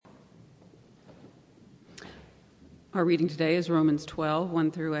Our reading today is Romans 12,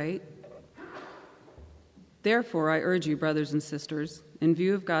 1 through 8. Therefore, I urge you, brothers and sisters, in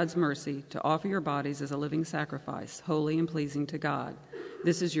view of God's mercy, to offer your bodies as a living sacrifice, holy and pleasing to God.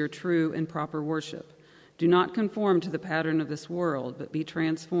 This is your true and proper worship. Do not conform to the pattern of this world, but be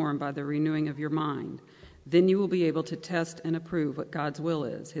transformed by the renewing of your mind. Then you will be able to test and approve what God's will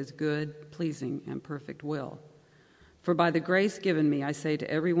is, his good, pleasing, and perfect will. For by the grace given me, I say to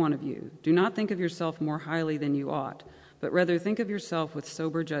every one of you, do not think of yourself more highly than you ought, but rather think of yourself with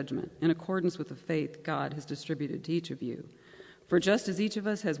sober judgment, in accordance with the faith God has distributed to each of you. For just as each of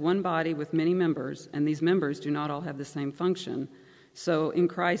us has one body with many members, and these members do not all have the same function, so in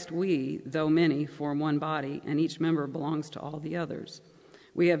Christ we, though many, form one body, and each member belongs to all the others.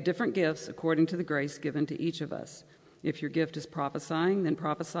 We have different gifts according to the grace given to each of us. If your gift is prophesying, then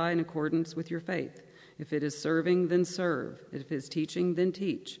prophesy in accordance with your faith. If it is serving, then serve. If it is teaching, then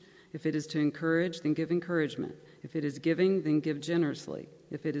teach. If it is to encourage, then give encouragement. If it is giving, then give generously.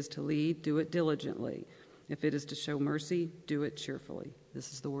 If it is to lead, do it diligently. If it is to show mercy, do it cheerfully.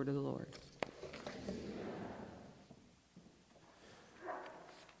 This is the word of the Lord.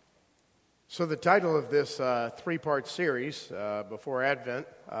 So the title of this three-part series before Advent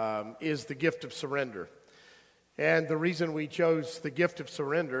is The Gift of Surrender. And the reason we chose the gift of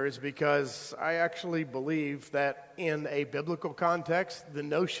surrender is because I actually believe that in a biblical context, the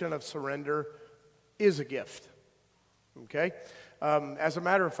notion of surrender is a gift. Okay? As a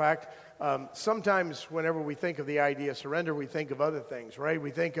matter of fact, sometimes whenever we think of the idea of surrender, we think of other things, right?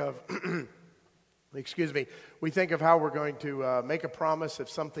 We think of, we think of how we're going to make a promise if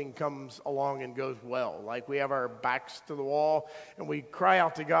something comes along and goes well. Like we have our backs to the wall and we cry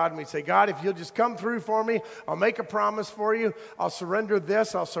out to God and we say, God, if you'll just come through for me, I'll make a promise for you. I'll surrender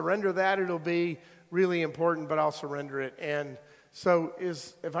this, I'll surrender that. It'll be really important, but I'll surrender it. And so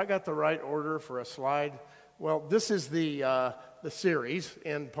if I got the right order for a slide, well, this is the series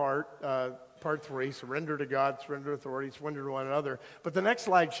in part 3, surrender to God, surrender to authority, surrender to one another. But the next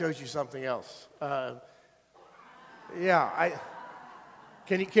slide shows you something else. Can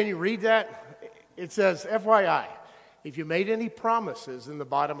you read that? It says, FYI, if you made any promises in the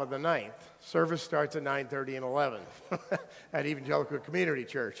bottom of the ninth, service starts at 9:30 and 11 at Evangelical Community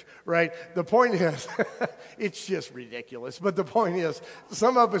Church, right? The point is, it's just ridiculous. But the point is,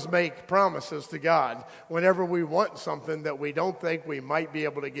 some of us make promises to God whenever we want something that we don't think we might be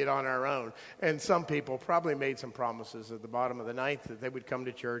able to get on our own. And some people probably made some promises at the bottom of the ninth that they would come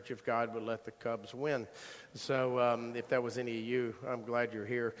to church if God would let the Cubs win. So if that was any of you, I'm glad you're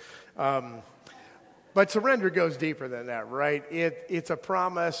here. But surrender goes deeper than that, right? It's a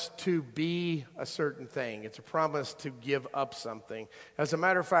promise to be a certain thing. It's a promise to give up something. As a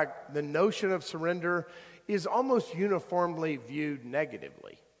matter of fact, the notion of surrender is almost uniformly viewed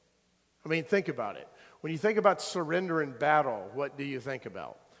negatively. I mean, think about it. When you think about surrender in battle, what do you think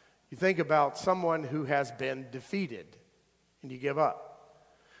about? You think about someone who has been defeated, and you give up.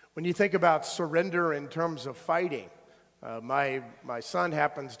 When you think about surrender in terms of fighting, my son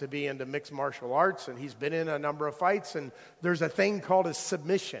happens to be into mixed martial arts, and he's been in a number of fights, and there's a thing called a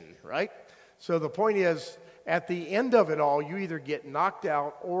submission, right? So the point is, at the end of it all, you either get knocked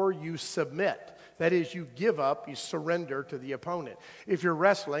out or you submit. That is, you give up, you surrender to the opponent. If you're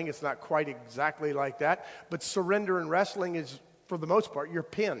wrestling, it's not quite exactly like that, but surrender in wrestling is, for the most part, you're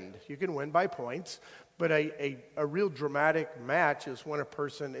pinned. You can win by points, but a real dramatic match is when a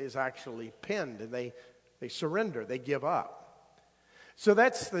person is actually pinned, and they surrender, they give up. So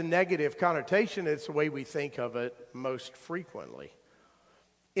that's the negative connotation. It's the way we think of it most frequently.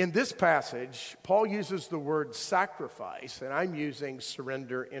 In this passage, Paul uses the word sacrifice, and I'm using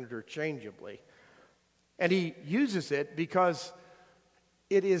surrender interchangeably. And he uses it because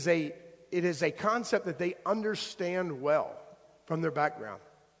it is a concept that they understand well from their background.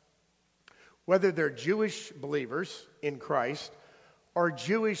 Whether they're Jewish believers in Christ or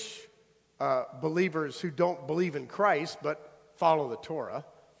Jewish believers who don't believe in Christ but follow the Torah,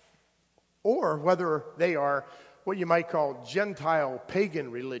 or whether they are what you might call Gentile pagan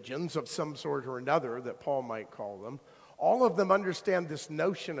religions of some sort or another that Paul might call them, all of them understand this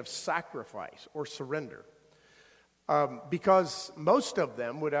notion of sacrifice or surrender. Because most of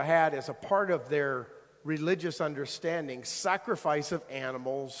them would have had as a part of their religious understanding sacrifice of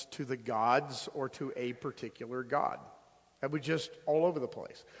animals to the gods or to a particular god. That was just all over the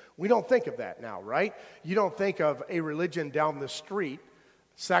place. We don't think of that now, right? You don't think of a religion down the street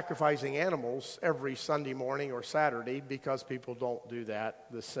sacrificing animals every Sunday morning or Saturday because people don't do that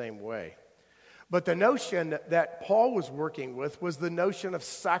the same way. But the notion that Paul was working with was the notion of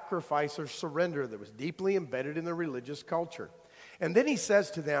sacrifice or surrender that was deeply embedded in the religious culture. And then he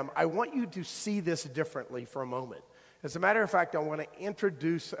says to them, I want you to see this differently for a moment. As a matter of fact, I want to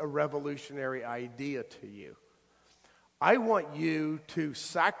introduce a revolutionary idea to you. I want you to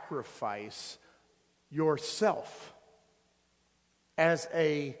sacrifice yourself as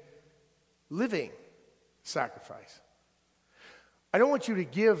a living sacrifice. I don't want you to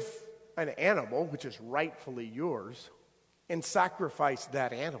give an animal, which is rightfully yours, and sacrifice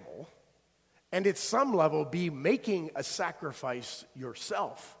that animal, and at some level be making a sacrifice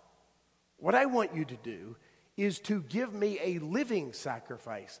yourself. What I want you to do is to give me a living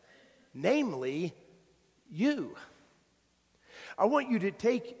sacrifice, namely you. I want you to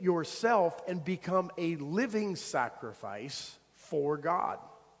take yourself and become a living sacrifice for God.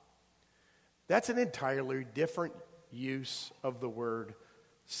 That's an entirely different use of the word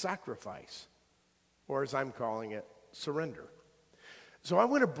sacrifice, or as I'm calling it, surrender. So I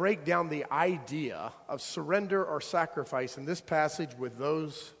want to break down the idea of surrender or sacrifice in this passage with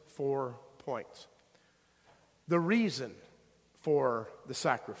those 4 points. The reason for the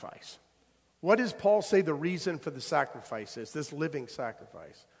sacrifice. What does Paul say the reason for the sacrifice is, this living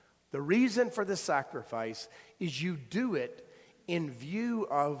sacrifice? The reason for the sacrifice is you do it in view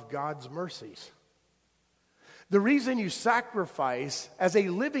of God's mercies. The reason you sacrifice as a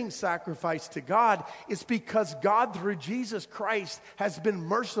living sacrifice to God is because God, through Jesus Christ, has been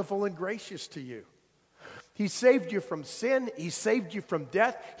merciful and gracious to you. He saved you from sin. He saved you from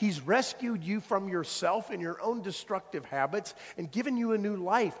death. He's rescued you from yourself and your own destructive habits and given you a new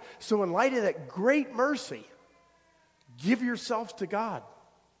life. So in light of that great mercy, give yourself to God.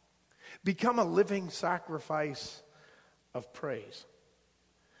 Become a living sacrifice of praise.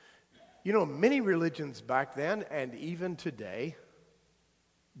 You know, many religions back then and even today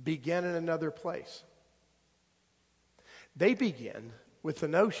began in another place. They begin with the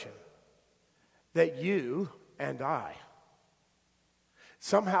notion that you and I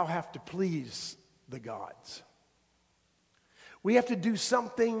somehow have to please the gods. We have to do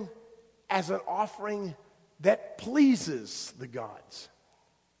something as an offering that pleases the gods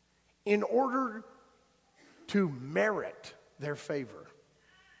in order to merit their favor.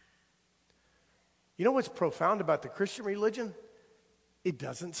 You know what's profound about the Christian religion? It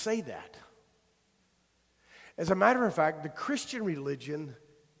doesn't say that. As a matter of fact, the Christian religion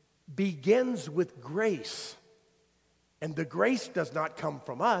begins with grace. And the grace does not come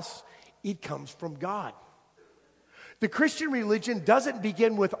from us, it comes from God. The Christian religion doesn't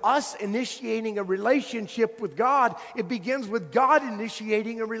begin with us initiating a relationship with God. It begins with God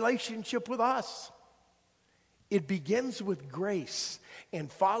initiating a relationship with us. It begins with grace, and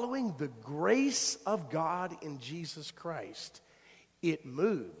following the grace of God in Jesus Christ, it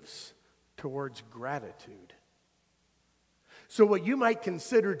moves towards gratitude. So what you might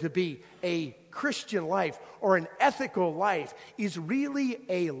consider to be a Christian life or an ethical life is really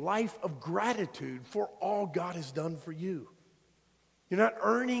a life of gratitude for all God has done for you. You're not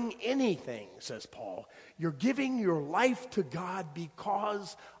earning anything, says Paul. You're giving your life to God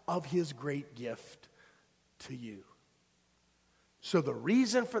because of his great gift to you. So the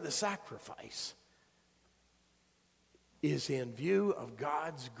reason for the sacrifice is in view of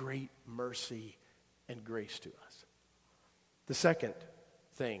God's great mercy and grace to us. The second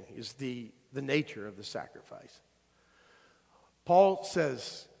thing is the nature of the sacrifice. Paul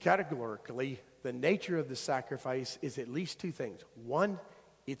says categorically the nature of the sacrifice is at least 2 things. One,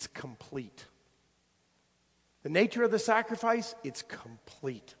 it's complete. The nature of the sacrifice, it's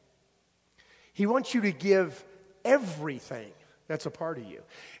complete. He wants you to give everything that's a part of you.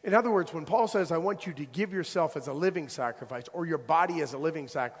 In other words, when Paul says, I want you to give yourself as a living sacrifice or your body as a living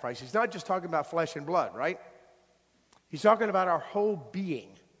sacrifice, he's not just talking about flesh and blood, right? He's talking about our whole being.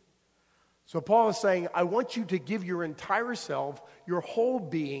 So Paul is saying, I want you to give your entire self, your whole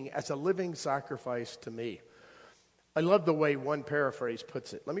being as a living sacrifice to me. I love the way one paraphrase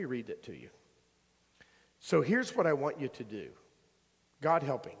puts it. Let me read it to you. So here's what I want you to do. God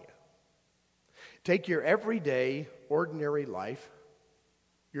helping you. Take your everyday, ordinary life,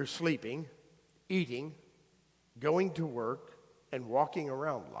 your sleeping, eating, going to work, and walking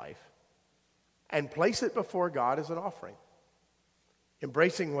around life, and place it before God as an offering.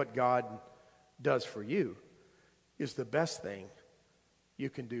 Embracing what God does for you is the best thing you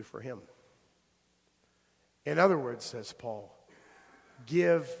can do for him. In other words, says Paul,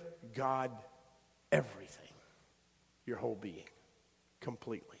 give God everything, your whole being,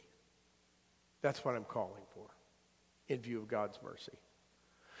 completely. That's what I'm calling for in view of God's mercy.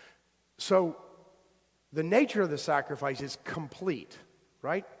 So the nature of the sacrifice is complete,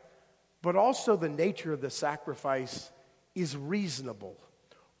 right? But also the nature of the sacrifice is reasonable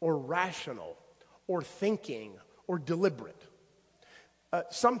or rational or thinking or deliberate.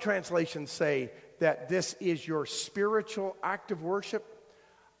 Some translations say that this is your spiritual act of worship,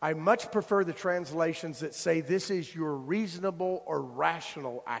 I much prefer the translations that say this is your reasonable or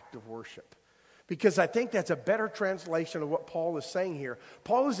rational act of worship. Because I think that's a better translation of what Paul is saying here.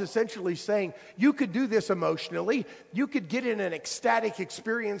 Paul is essentially saying you could do this emotionally. You could get in an ecstatic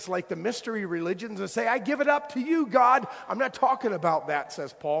experience like the mystery religions and say, I give it up to you, God. I'm not talking about that,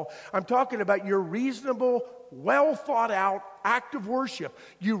 says Paul. I'm talking about your reasonable, well thought out act of worship.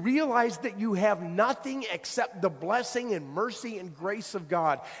 You realize that you have nothing except the blessing and mercy and grace of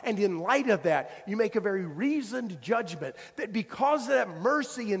God. And in light of that, you make a very reasoned judgment that because of that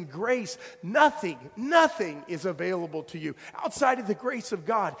mercy and grace, nothing is available to you outside of the grace of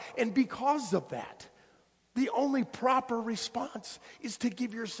God. And because of that, the only proper response is to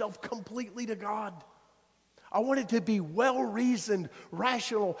give yourself completely to God. I want it to be well-reasoned,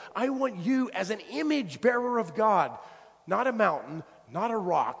 rational. I want you as an image bearer of God, not a mountain, not a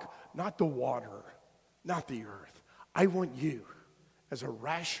rock, not the water, not the earth. I want you as a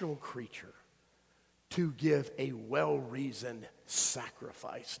rational creature to give a well-reasoned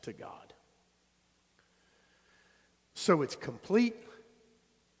sacrifice to God. So it's complete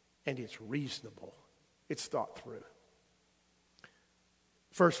and it's reasonable. It's thought through.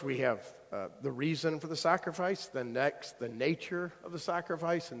 First, we have the reason for the sacrifice. Then next, the nature of the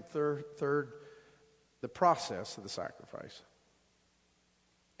sacrifice. And third, the process of the sacrifice.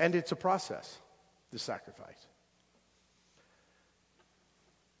 And it's a process, the sacrifice.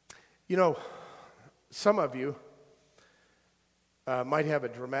 You know, some of you might have a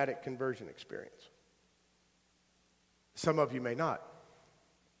dramatic conversion experience. Some of you may not.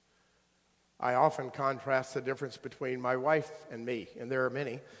 I often contrast the difference between my wife and me, and there are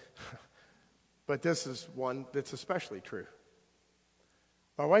many, but this is one that's especially true.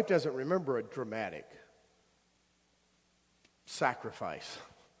 My wife doesn't remember a dramatic sacrifice,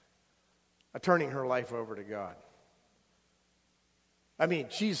 a turning her life over to God. I mean,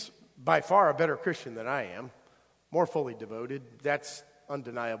 she's by far a better Christian than I am, more fully devoted. That's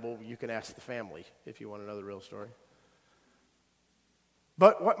undeniable. You can ask the family if you want to know the real story.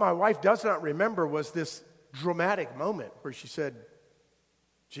 But what my wife does not remember was this dramatic moment where she said,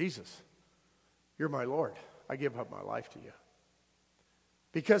 Jesus, you're my Lord. I give up my life to you.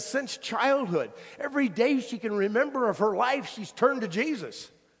 Because since childhood, every day she can remember of her life, she's turned to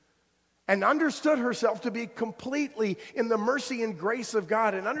Jesus and understood herself to be completely in the mercy and grace of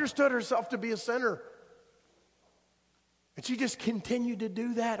God and understood herself to be a sinner. And she just continued to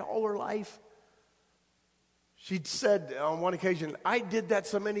do that all her life. She said on one occasion, I did that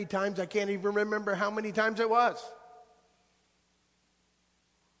so many times I can't even remember how many times it was.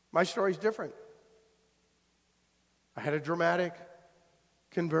 My story's different. I had a dramatic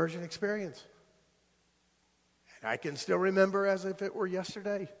conversion experience. And I can still remember as if it were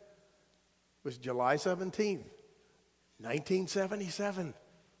yesterday. It was July 17th, 1977.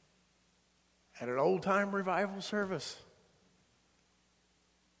 At an old-time revival service,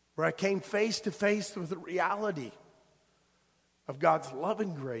 where I came face to face with the reality of God's love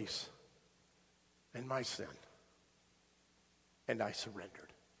and grace and my sin. And I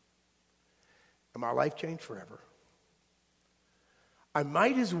surrendered. And my life changed forever. I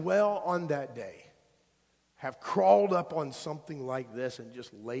might as well on that day have crawled up on something like this and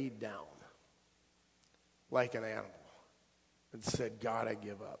just laid down like an animal and said, God, I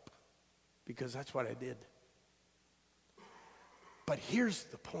give up. Because that's what I did. But here's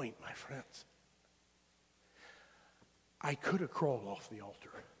the point, my friends. I could have crawled off the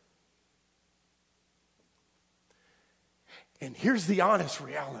altar. And here's the honest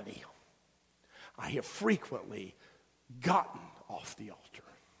reality. I have frequently gotten off the altar.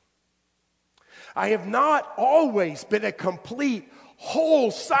 I have not always been a complete,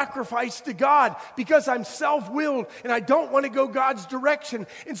 whole sacrifice to God because I'm self-willed and I don't want to go God's direction.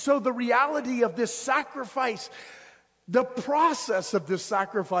 And so the reality of this sacrifice, the process of this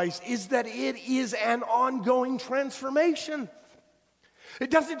sacrifice is that it is an ongoing transformation.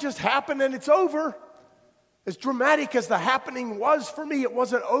 It doesn't just happen and it's over. As dramatic as the happening was for me, it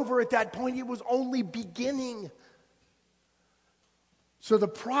wasn't over at that point. It was only beginning. So the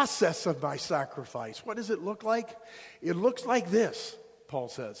process of my sacrifice, what does it look like? It looks like this, Paul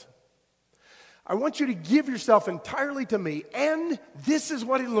says. I want you to give yourself entirely to me, and this is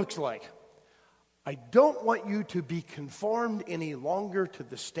what it looks like. I don't want you to be conformed any longer to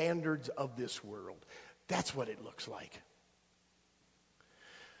the standards of this world. That's what it looks like.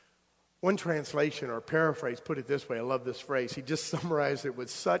 One translation or paraphrase put it this way. I love this phrase. He just summarized it with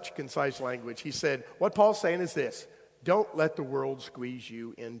such concise language. He said, what Paul's saying is this: don't let the world squeeze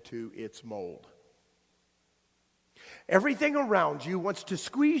you into its mold. Everything around you wants to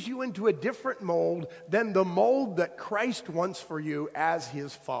squeeze you into a different mold than the mold that Christ wants for you as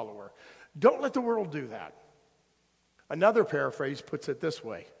his follower. Don't let the world do that. Another paraphrase puts it this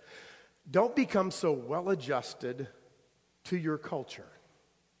way: don't become so well adjusted to your culture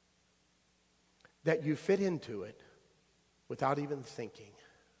that you fit into it without even thinking.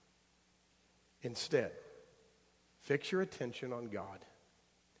 Instead, fix your attention on God.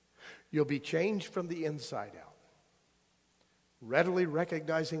 You'll be changed from the inside out, readily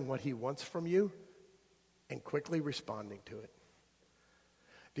recognizing what he wants from you and quickly responding to it.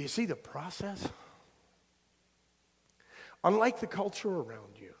 Do you see the process? Unlike the culture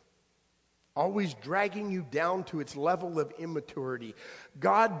around you, always dragging you down to its level of immaturity,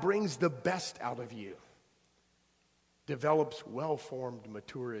 God brings the best out of you, develops well-formed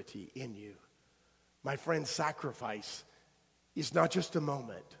maturity in you. My friend, sacrifice is not just a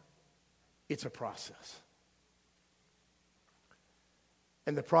moment, it's a process.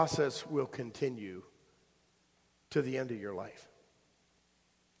 And the process will continue to the end of your life.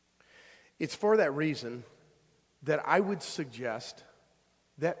 It's for that reason that I would suggest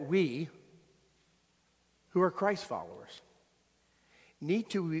that we, who are Christ followers, need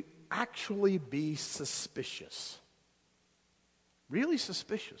to actually be suspicious, really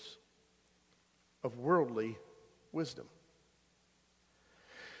suspicious of worldly wisdom.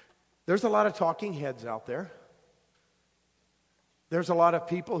 There's a lot of talking heads out there. There's a lot of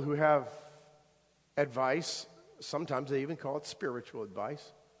people who have advice. Sometimes they even call it spiritual advice.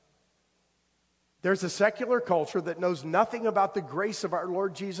 There's a secular culture that knows nothing about the grace of our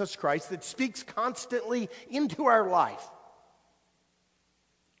Lord Jesus Christ, that speaks constantly into our life.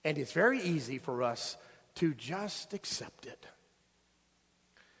 And it's very easy for us to just accept it.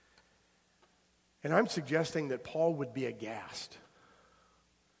 And I'm suggesting that Paul would be aghast.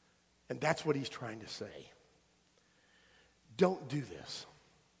 And that's what he's trying to say. Don't do this.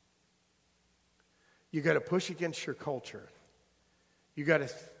 You got to push against your culture. You got to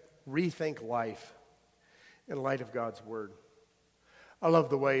rethink life in light of God's word. I love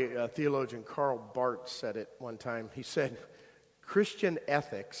the way theologian Karl Barth said it one time. He said, Christian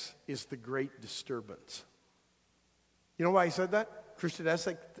ethics is the great disturbance. You know why he said that? Christian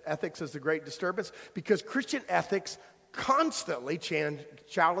ethics is the great disturbance? Because Christian ethics constantly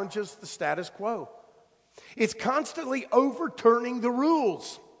challenges the status quo. It's constantly overturning the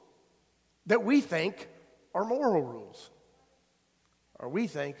rules that we think are moral rules, or we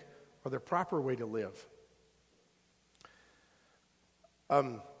think are the proper way to live.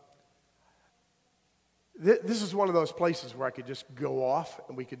 This is one of those places where I could just go off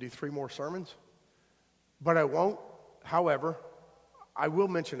and we could do 3 more sermons, but I won't. However, I will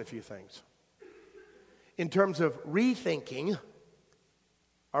mention a few things in terms of rethinking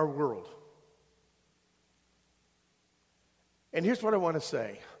our world. And here's what I want to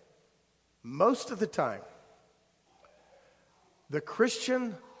say. Most of the time, the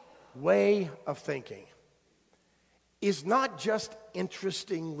Christian way of thinking is not just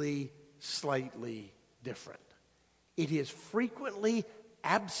interestingly slightly different. It is frequently,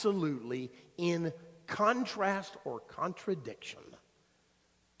 absolutely in contrast or contradiction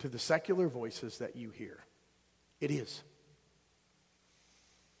to the secular voices that you hear. It is.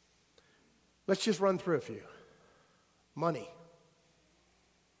 Let's just run through a few. Money.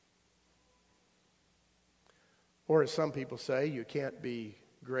 Or as some people say, you can't be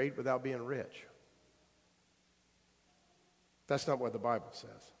great without being rich. That's not what the Bible says.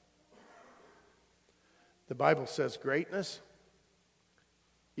 The Bible says greatness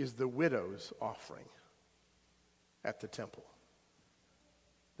is the widow's offering at the temple.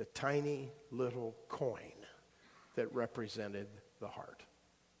 The tiny little coin that represented the heart.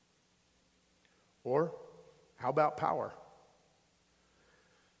 Or, how about power?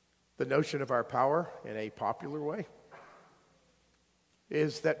 The notion of our power, in a popular way,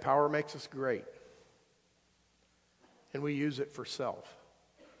 is that power makes us great. And we use it for self.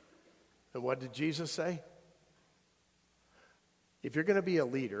 And what did Jesus say? If you're going to be a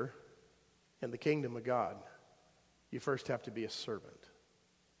leader in the kingdom of God, you first have to be a servant.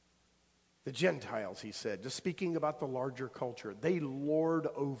 The Gentiles, he said, just speaking about the larger culture, they lord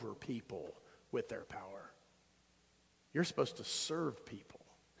over people with their power. You're supposed to serve people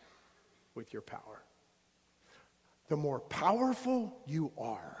with your power. The more powerful you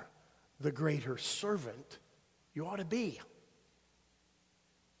are, the greater servant you ought to be.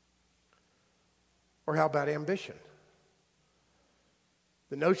 Or how about ambition?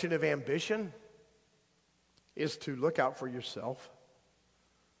 The notion of ambition is to look out for yourself,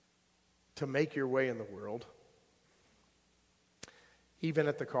 to make your way in the world, even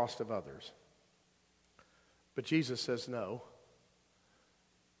at the cost of others. But Jesus says, no.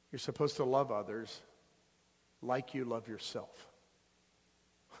 You're supposed to love others like you love yourself.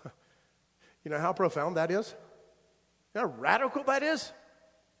 You know how profound that is? You know how radical that is?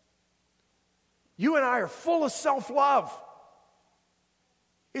 You and I are full of self-love.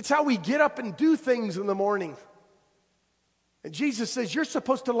 It's how we get up and do things in the morning. And Jesus says you're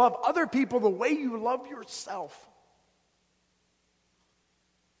supposed to love other people the way you love yourself.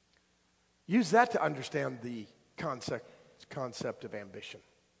 Use that to understand the concept of ambition.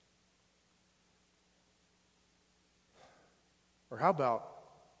 Or how about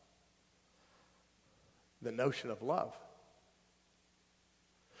the notion of love?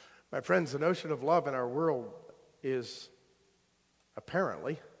 My friends, the notion of love in our world is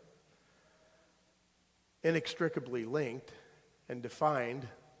apparently inextricably linked and defined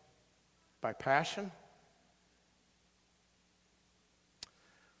by passion,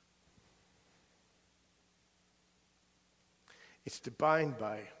 it's defined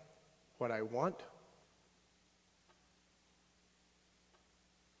by what I want,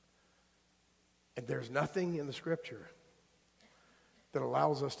 and there's nothing in the Scripture that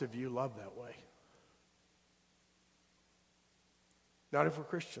allows us to view love that way. Not if we're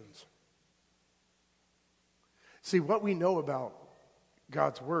Christians. See, what we know about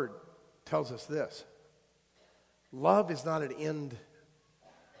God's Word tells us this. Love is not an end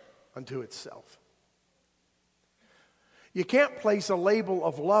unto itself. You can't place a label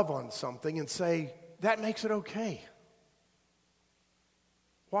of love on something and say, that makes it okay.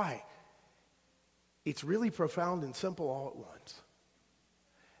 Why? It's really profound and simple all at once.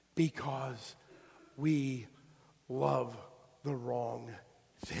 Because we love the wrong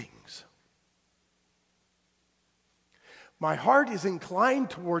things. My heart is inclined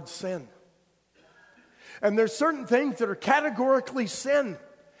towards sin. And there's certain things that are categorically sin.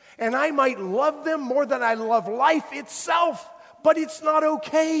 And I might love them more than I love life itself, but it's not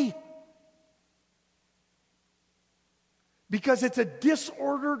okay. Because it's a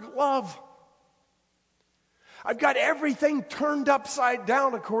disordered love. I've got everything turned upside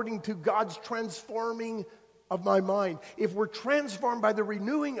down according to God's transforming of my mind. If we're transformed by the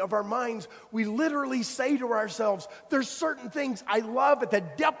renewing of our minds, we literally say to ourselves, there's certain things I love at the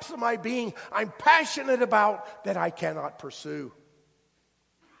depths of my being, I'm passionate about, that I cannot pursue.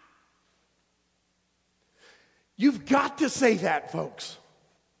 You've got to say that, folks,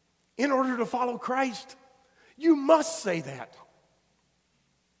 in order to follow Christ. You must say that.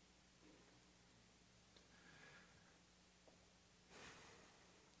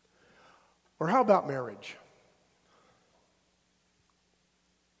 Or how about marriage?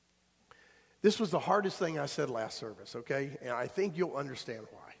 This was the hardest thing I said last service, okay? And I think you'll understand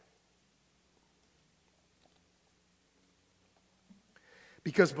why.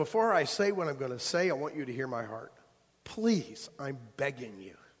 Because before I say what I'm going to say, I want you to hear my heart. Please, I'm begging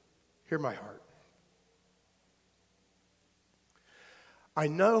you, hear my heart. I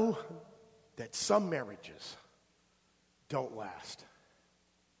know that some marriages don't last.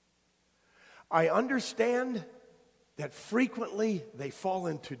 I understand that frequently they fall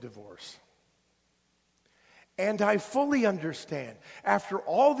into divorce. And I fully understand, after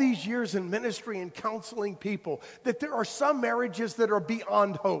all these years in ministry and counseling people, that there are some marriages that are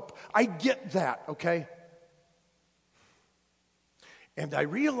beyond hope. I get that, okay? And I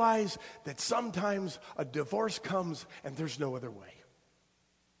realize that sometimes a divorce comes and there's no other way.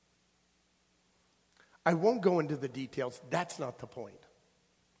 I won't go into the details. That's not the point.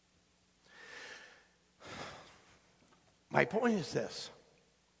 My point is this.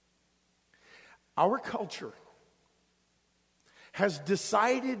 Our culture has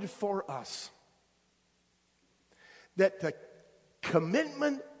decided for us that the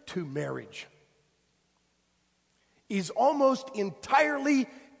commitment to marriage is almost entirely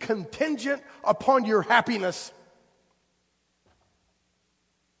contingent upon your happiness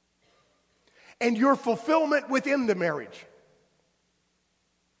and your fulfillment within the marriage.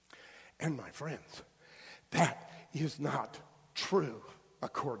 And my friends, that is not true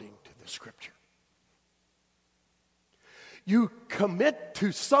according to the Scripture. You commit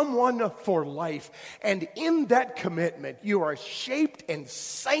to someone for life, and in that commitment, you are shaped and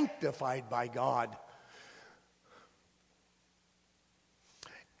sanctified by God.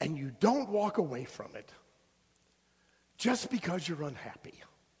 And you don't walk away from it just because you're unhappy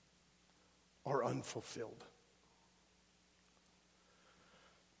or unfulfilled.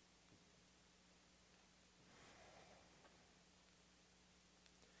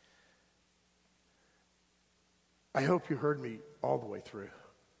 I hope you heard me all the way through.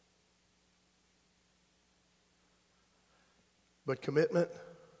 But commitment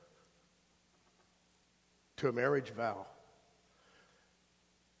to a marriage vow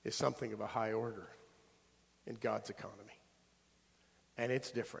is something of a high order in God's economy. And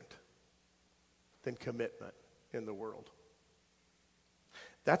it's different than commitment in the world.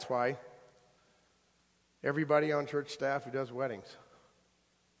 That's why everybody on church staff who does weddings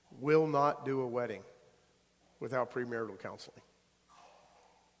will not do a wedding without premarital counseling.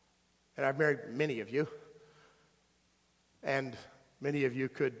 And I've married many of you, and many of you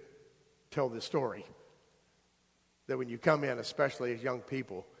could tell the story that when you come in, especially as young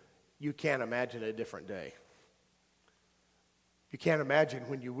people, you can't imagine a different day. You can't imagine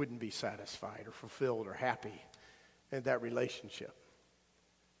when you wouldn't be satisfied or fulfilled or happy in that relationship.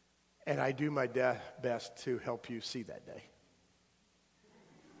 And I do my best to help you see that day.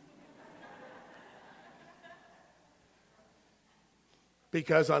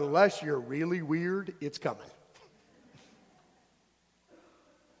 Because unless you're really weird, it's coming.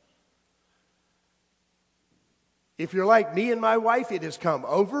 If you're like me and my wife, it has come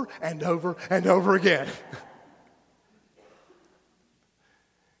over and over and over again.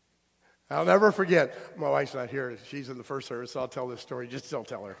 I'll never forget. My wife's not here. She's in the first service, so I'll tell this story. Just don't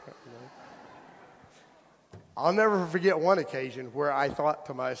tell her. I'll never forget one occasion where I thought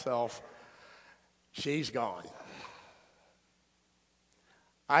to myself, she's gone.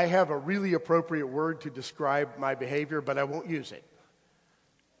 I have a really appropriate word to describe my behavior, but I won't use it.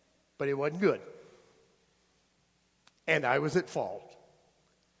 But it wasn't good. And I was at fault.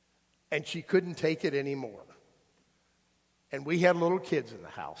 And she couldn't take it anymore. And we had little kids in the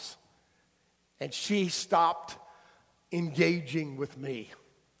house. And she stopped engaging with me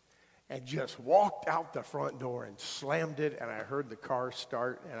and just walked out the front door and slammed it. And I heard the car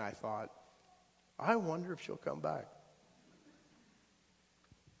start, and I thought, I wonder if she'll come back.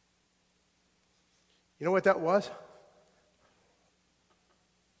 You know what that was?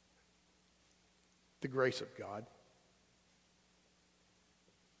 The grace of God.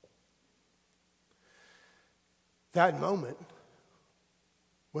 That moment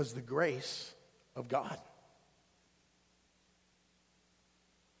was the grace of God.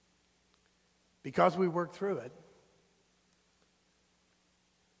 Because we worked through it,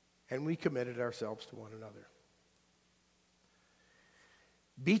 and we committed ourselves to one another.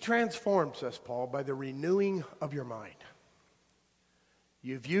 Be transformed, says Paul, by the renewing of your mind.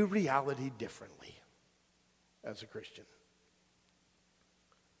 You view reality differently as a Christian.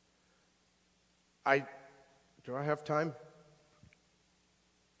 Do I have time?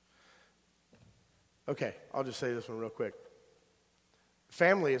 Okay, I'll just say this one real quick.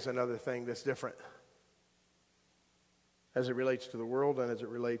 Family is another thing that's different as it relates to the world and as it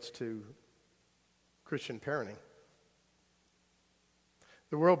relates to Christian parenting.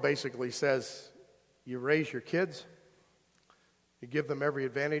 The world basically says you raise your kids, you give them every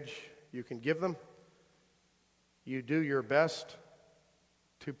advantage you can give them, you do your best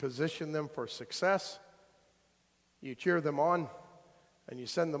to position them for success, you cheer them on, and you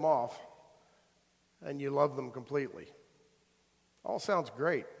send them off, and you love them completely. All sounds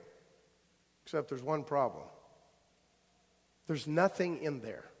great, except there's one problem. There's nothing in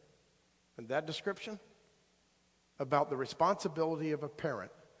there, in that description, about the responsibility of a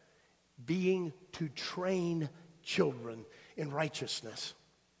parent being to train children in righteousness.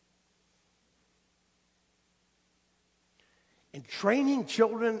 And training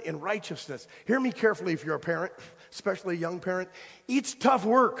children in righteousness, hear me carefully if you're a parent, especially a young parent, it's tough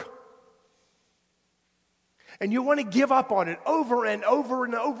work. And you want to give up on it over and over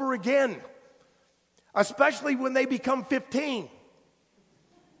and over again, especially when they become 15.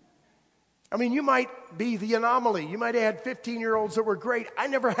 I mean, you might be the anomaly. You might have had 15-year-olds that were great. I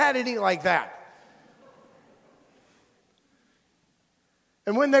never had any like that.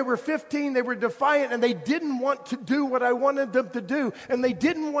 And when they were 15, they were defiant, and they didn't want to do what I wanted them to do. And they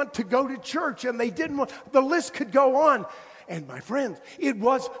didn't want to go to church, and they didn't want, the list could go on. And my friends, it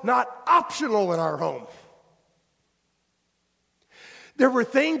was not optional in our home. There were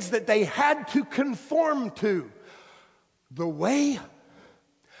things that they had to conform to. The way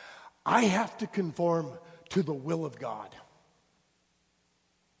I have to conform to the will of God.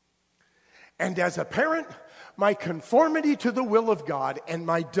 And as a parent, my conformity to the will of God and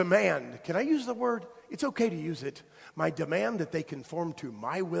my demand, can I use the word? It's okay to use it. My demand that they conform to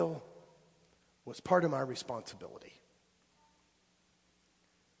my will was part of my responsibility.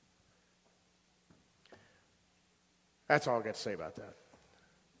 That's all I've got to say about that.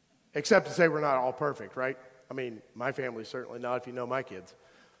 Except to say we're not all perfect, right? I mean, my family's certainly not, if you know my kids.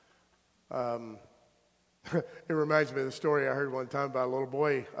 It reminds me of the story I heard one time about a little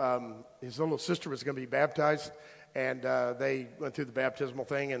boy. His little sister was going to be baptized, and they went through the baptismal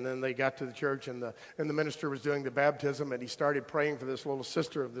thing, and then they got to the church, and the minister was doing the baptism, and he started praying for this little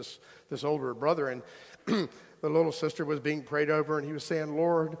sister of this older brother, and the little sister was being prayed over, and he was saying,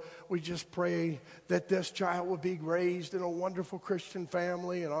 Lord, we just pray that this child will be raised in a wonderful Christian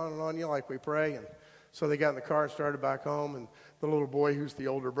family, and on, like we pray. And so they got in the car and started back home, and the little boy, who's the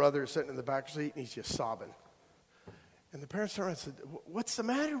older brother, is sitting in the back seat, and he's just sobbing. And the parents turned around and said, what's the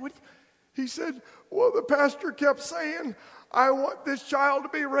matter? He said, well, the pastor kept saying, I want this child to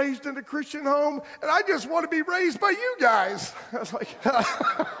be raised in a Christian home, and I just want to be raised by you guys. I was like,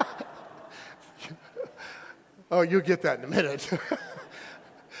 oh, you'll get that in a minute.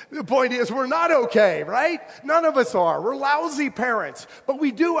 The point is, we're not okay, right? None of us are. We're lousy parents. But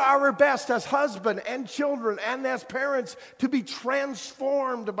we do our best as husband and children and as parents to be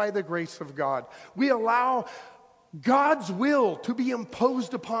transformed by the grace of God. We allow God's will to be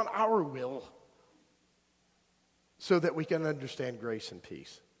imposed upon our will so that we can understand grace and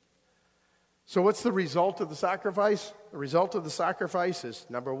peace. So what's the result of the sacrifice? The result of the sacrifice is,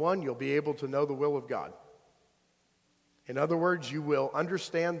 number one, you'll be able to know the will of God. In other words, you will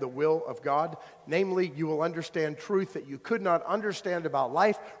understand the will of God. Namely, you will understand truth that you could not understand about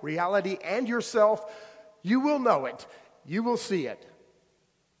life, reality, and yourself. You will know it. You will see it.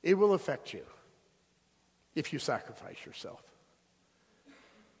 It will affect you if you sacrifice yourself.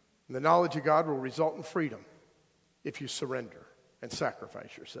 And the knowledge of God will result in freedom if you surrender and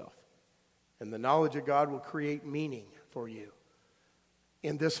sacrifice yourself. And the knowledge of God will create meaning for you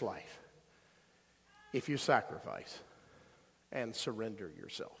in this life if you sacrifice and surrender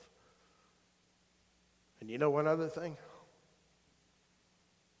yourself. And you know one other thing?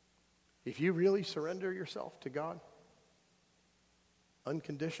 If you really surrender yourself to God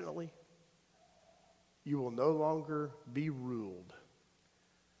unconditionally, you will no longer be ruled,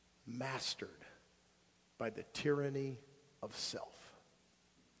 mastered by the tyranny of self.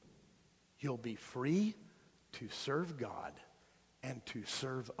 You'll be free to serve God and to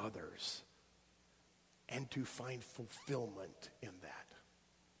serve others and to find fulfillment in that.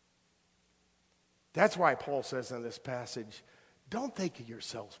 That's why Paul says in this passage, don't think of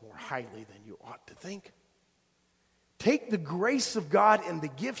yourselves more highly than you ought to think. Take the grace of God and the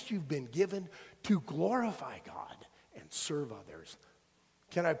gifts you've been given to glorify God and serve others.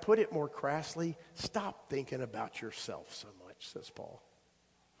 Can I put it more crassly? Stop thinking about yourself so much, says Paul.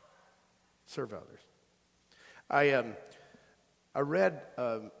 Serve others. I read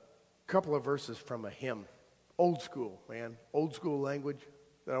a couple of verses from a hymn, old school language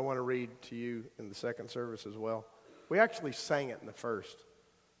that I want to read to you in the second service as well. We actually sang it in the first,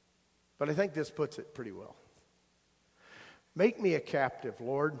 but I think this puts it pretty well. Make me a captive,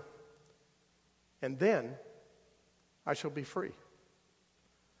 Lord, and then I shall be free.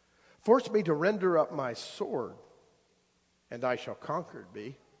 Force me to render up my sword, and I shall conquered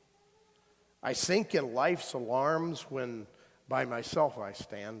be. I sink in life's alarms when by myself I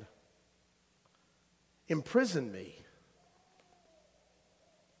stand. Imprison me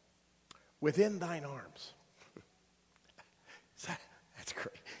within thine arms. That's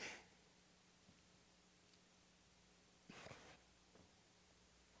great.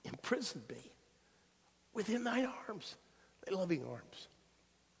 Imprison me within thine arms, thy loving arms.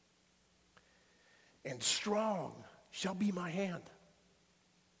 And strong shall be my hand.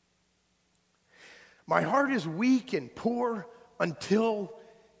 My heart is weak and poor until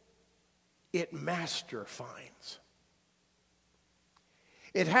it master finds.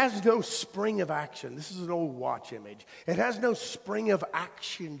 It has no spring of action. This is an old watch image. It has no spring of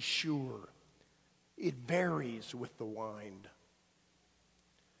action sure. It varies with the wind.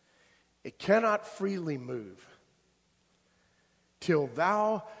 It cannot freely move till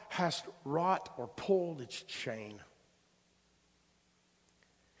thou hast wrought or pulled its chain.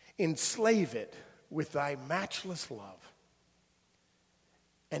 Enslave it with thy matchless love,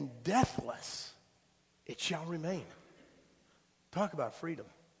 and deathless it shall remain. Talk about freedom.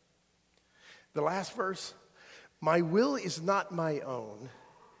 The last verse, my will is not my own.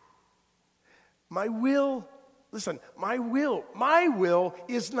 My will is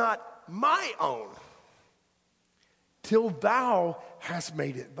not my own till thou hast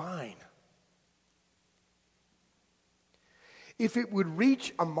made it thine. If it would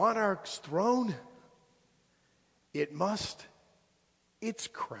reach a monarch's throne, it must its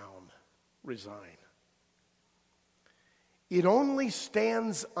crown resign. It only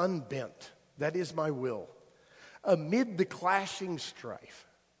stands unbent, that is my will, amid the clashing strife,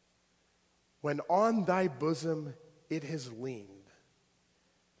 when on thy bosom it has leaned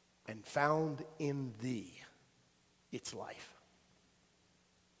and found in thee its life.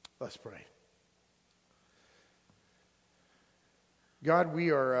 Let's pray. God, we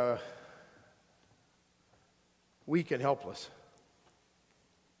are weak and helpless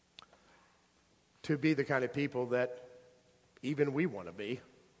to be the kind of people that even we want to be.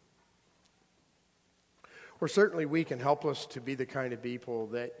 We're certainly weak and helpless to be the kind of people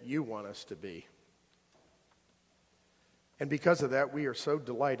that you want us to be. And because of that, we are so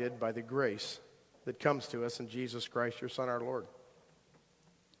delighted by the grace that comes to us in Jesus Christ, your Son, our Lord.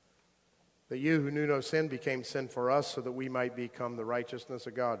 That you who knew no sin became sin for us so that we might become the righteousness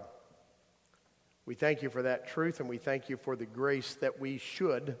of God. We thank you for that truth, and we thank you for the grace that we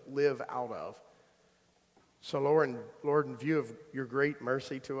should live out of. So, Lord, in view of your great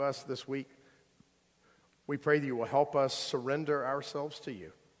mercy to us this week, we pray that you will help us surrender ourselves to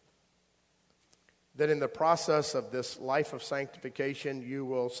you. That in the process of this life of sanctification, you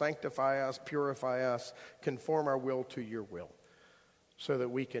will sanctify us, purify us, conform our will to your will, so that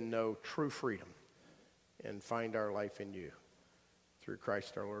we can know true freedom and find our life in you. Through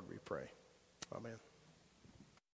Christ our Lord we pray. Amen.